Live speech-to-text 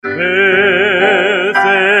This is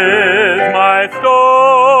my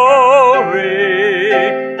story,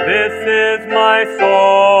 this is my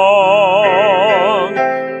song,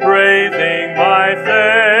 praising my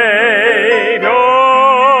Savior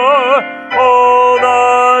all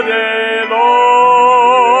the day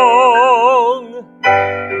long.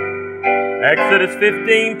 Exodus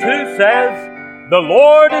 15:2 says, "The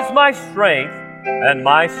Lord is my strength and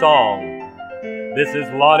my song." This is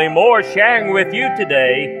Lonnie Moore sharing with you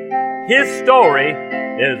today. His story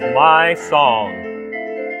is my song.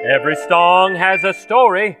 Every song has a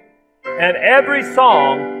story, and every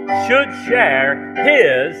song should share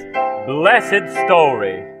his blessed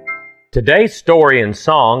story. Today's story and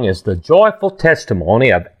song is the joyful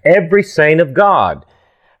testimony of every saint of God.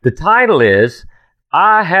 The title is,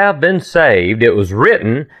 "I Have Been Saved." It was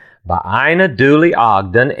written by Ina Dooley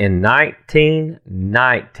Ogden in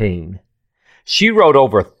 1919. She wrote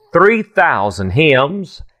over 3,000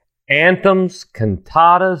 hymns, anthems,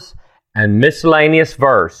 cantatas, and miscellaneous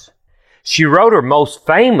verse. She wrote her most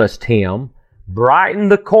famous hymn, "Brighten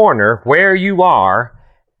the Corner Where You Are,"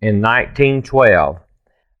 in 1912.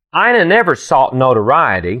 Ina never sought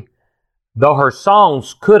notoriety, though her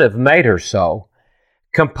songs could have made her so.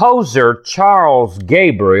 Composer Charles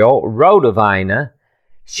Gabriel wrote of Ina,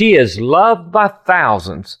 "She is loved by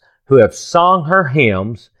thousands who have sung her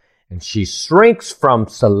hymns, and she shrinks from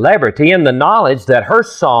celebrity in the knowledge that her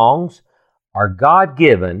songs are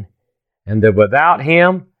God-given, and that without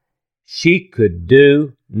him, she could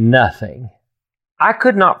do nothing." I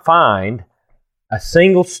could not find a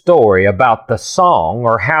single story about the song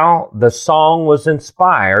or how the song was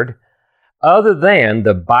inspired other than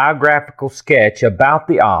the biographical sketch about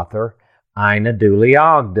the author, Ina Dooley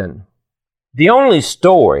Ogden. The only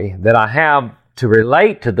story that I have to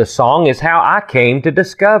relate to the song is how I came to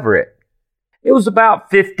discover it. It was about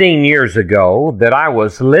 15 years ago that I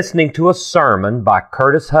was listening to a sermon by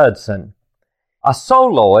Curtis Hudson. A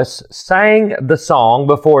soloist sang the song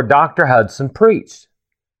before Dr. Hudson preached.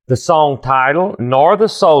 The song title, nor the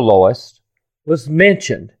soloist, was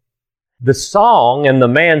mentioned. The song and the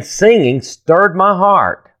man singing stirred my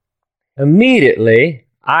heart. Immediately,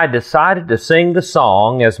 I decided to sing the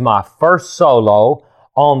song as my first solo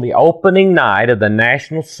on the opening night of the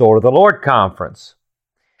National Sword of the Lord Conference.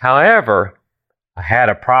 However, I had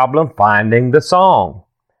a problem finding the song.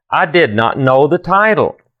 I did not know the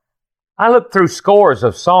title. I looked through scores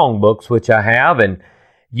of songbooks, which I have, and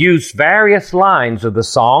used various lines of the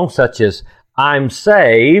song, such as "I'm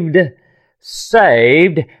saved,"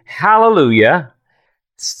 "saved," "hallelujah,"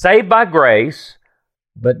 "saved by grace,"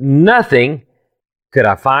 but nothing could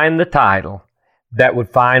I find the title that would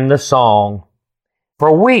find the song.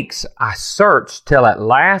 For weeks I searched till at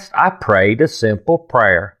last I prayed a simple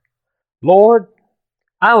prayer. "Lord,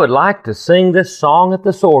 I would like to sing this song at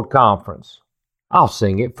the Sword Conference. I'll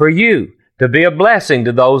sing it for you to be a blessing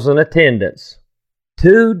to those in attendance."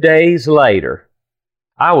 2 days later,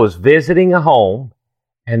 I was visiting a home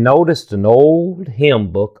and noticed an old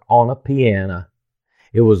hymn book on a piano.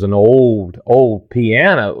 It was an old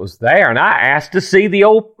piano. It was there, and I asked to see the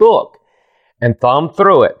old book and thumbed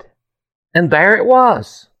through it. And there it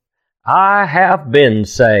was. "I Have Been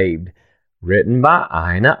Saved," written by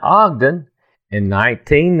Ina Ogden in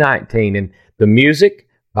 1919, and the music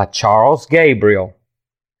by Charles Gabriel.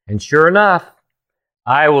 And sure enough,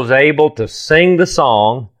 I was able to sing the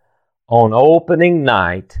song on opening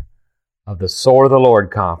night of the Sword of the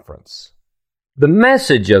Lord Conference. The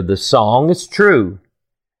message of the song is true.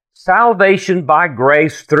 Salvation by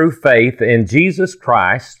grace through faith in Jesus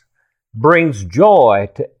Christ brings joy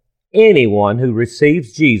to anyone who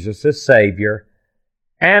receives Jesus as Savior,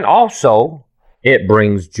 and also it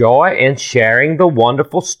brings joy in sharing the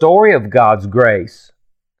wonderful story of God's grace.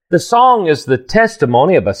 The song is the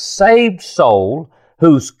testimony of a saved soul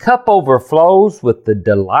whose cup overflows with the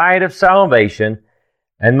delight of salvation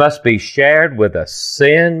and must be shared with a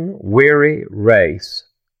sin-weary race.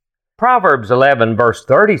 Proverbs 11 verse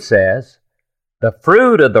 30 says, "The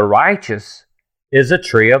fruit of the righteous is a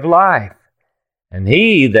tree of life, and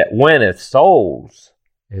he that winneth souls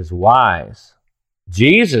is wise."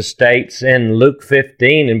 Jesus states in Luke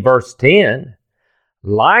 15 and verse 10,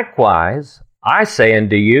 "Likewise, I say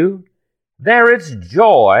unto you, there is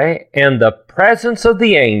joy in the presence of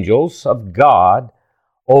the angels of God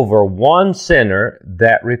over one sinner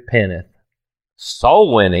that repenteth."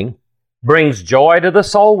 Soul winning brings joy to the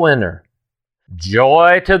soul winner,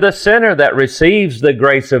 joy to the sinner that receives the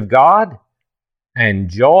grace of God, and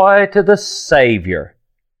joy to the Savior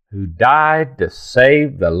who died to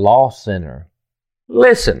save the lost sinner.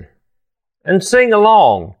 Listen and sing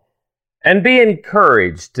along and be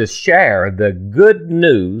encouraged to share the good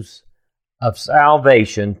news of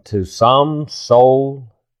salvation to some soul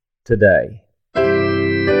today.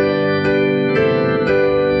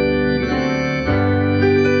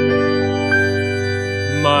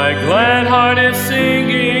 My glad heart is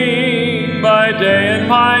singing by day and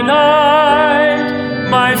by night.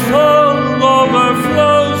 My soul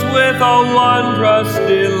overflows with a wondrous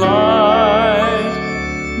delight.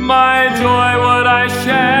 My joy would I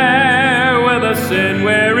share with a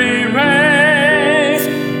sin-weary race,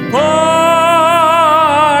 for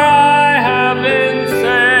I have been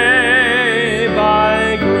saved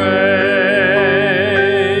by grace.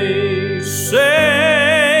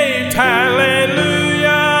 Saved, hallelujah.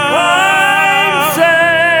 I'm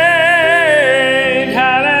saved,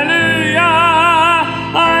 hallelujah.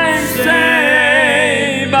 I'm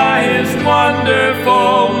saved by His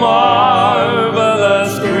wonderful,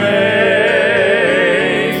 marvelous grace.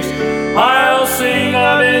 I'll sing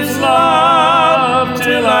of His love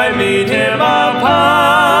till I meet Him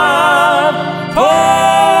above, for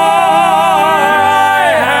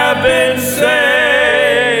I have been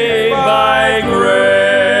saved by grace.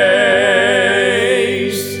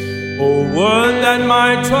 Oh, would that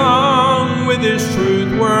my tongue with His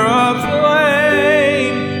truth were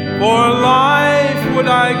aflame, for life would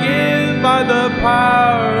I give by the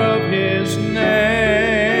power of His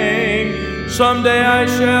name. Someday I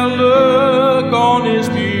shall look on His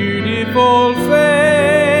beautiful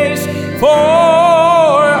face, for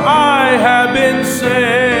I have been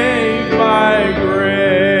saved by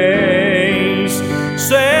grace.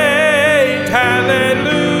 Saved,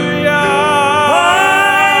 hallelujah.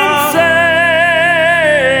 I'm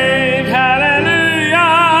saved, hallelujah.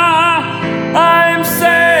 I'm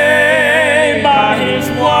saved by His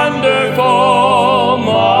wonderful,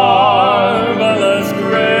 marvelous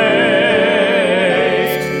grace.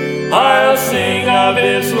 I'll sing of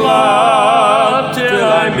His love till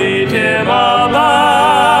I meet Him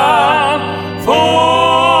above, for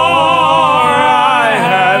I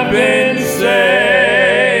have been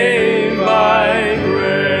saved by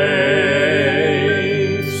grace.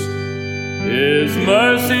 His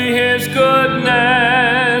mercy, His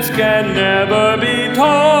goodness can never be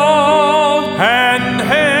told, and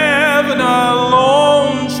heaven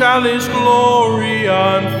alone shall His glory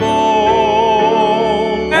unfold.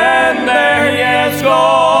 And there He has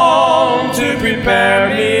gone to prepare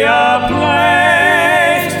me a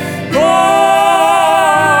place, for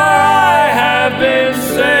I have been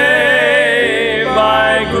saved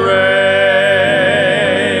by grace.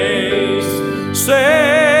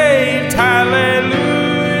 Saved,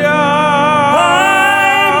 hallelujah.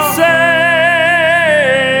 I'm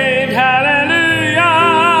saved, hallelujah.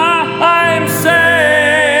 I'm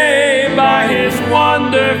saved by His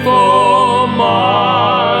wonderful,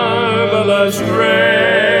 marvelous grace.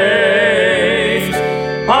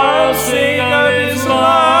 I'll sing of His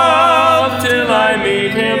love till I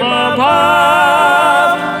meet Him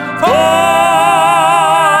above, for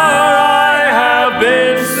I have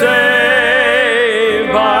been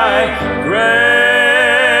saved by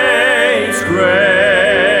grace,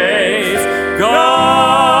 grace,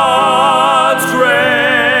 God's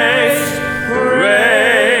grace,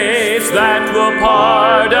 grace that will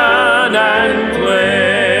pardon and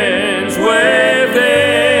cleanse within.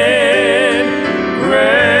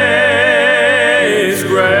 Grace,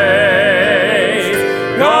 grace,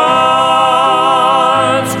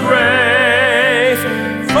 God's grace,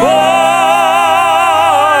 for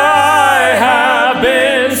I have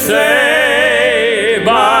been saved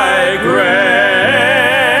by grace.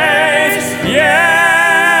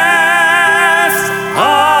 Yes,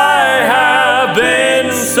 I have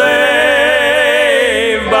been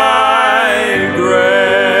saved by grace.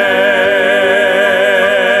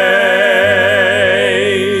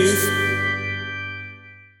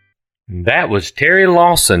 That was Terry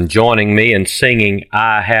Lawson joining me in singing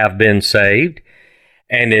I Have Been Saved.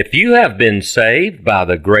 And if you have been saved by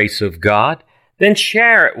the grace of God, then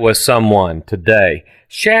share it with someone today.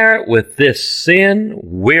 Share it with this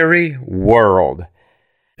sin-weary world.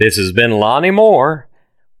 This has been Lonnie Moore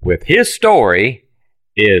with His Story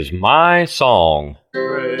Is My Song.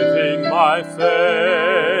 Praising my Savior.